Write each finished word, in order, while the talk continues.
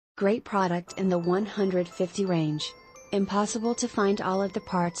Great product in the 150 range. Impossible to find all of the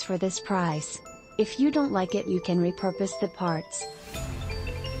parts for this price. If you don't like it, you can repurpose the parts.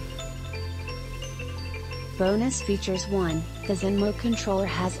 Bonus features: 1. The Zenmo controller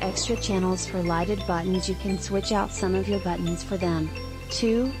has extra channels for lighted buttons. You can switch out some of your buttons for them.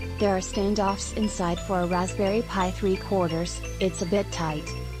 2. There are standoffs inside for a Raspberry Pi 3/4, it's a bit tight.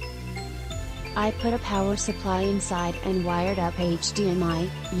 I put a power supply inside and wired up HDMI,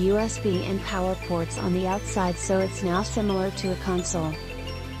 USB and power ports on the outside, so it's now similar to a console.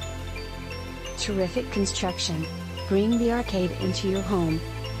 Terrific construction. Bring the arcade into your home.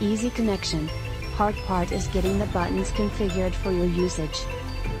 Easy connection. Hard part is getting the buttons configured for your usage.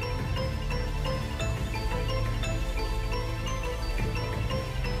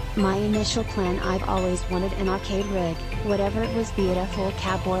 My initial plan: I've always wanted an arcade rig, whatever it was, be it a full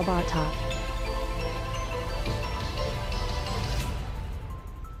cab or a bar top.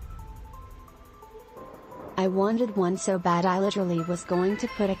 I wanted one so bad I literally was going to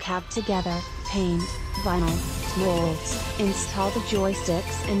put a cab together, paint, vinyl, molds, install the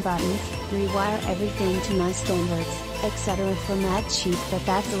joysticks and buttons, rewire everything to my standards, etc. for mad cheap, but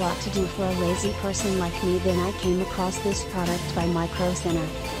that's a lot to do for a lazy person like me. Then I came across this product by Micro Center.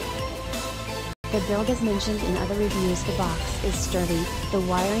 The build is mentioned in other reviews. The box is sturdy, the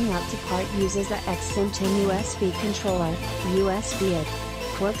wiring up to part uses a XM10 USB controller, USB ID.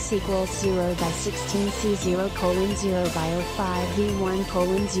 Works equals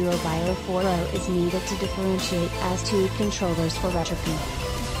 0/16C0:0/05V1:0/040 is needed to differentiate as two controllers for retrofit.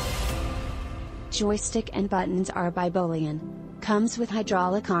 Joystick and buttons are by Boolean. Comes with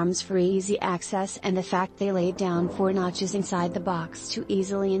hydraulic arms for easy access, and the fact they laid down 4 notches inside the box to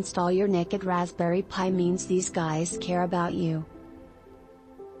easily install your naked Raspberry Pi means these guys care about you.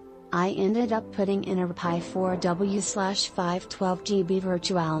 I ended up putting in a Pi 4W/512GB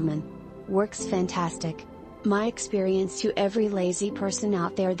Virtualman. Works fantastic. My experience to every lazy person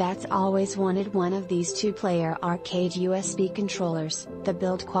out there that's always wanted one of these 2-player arcade USB controllers, the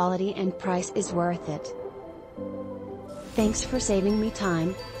build quality and price is worth it. Thanks for saving me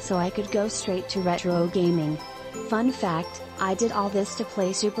time, so I could go straight to retro gaming. Fun fact, I did all this to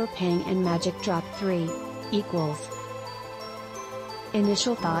play Super Pang and Magic Drop 3, equals.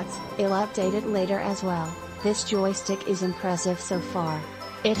 Initial thoughts: I'll update it later as well. This joystick is impressive so far.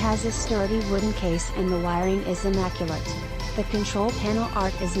 It has a sturdy wooden case and the wiring is immaculate. The control panel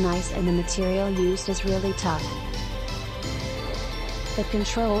art is nice and the material used is really tough. The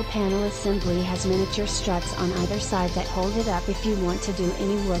control panel assembly has miniature struts on either side that hold it up if you want to do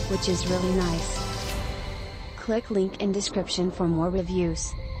any work, which is really nice. Click link in description for more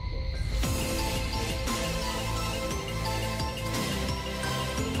reviews.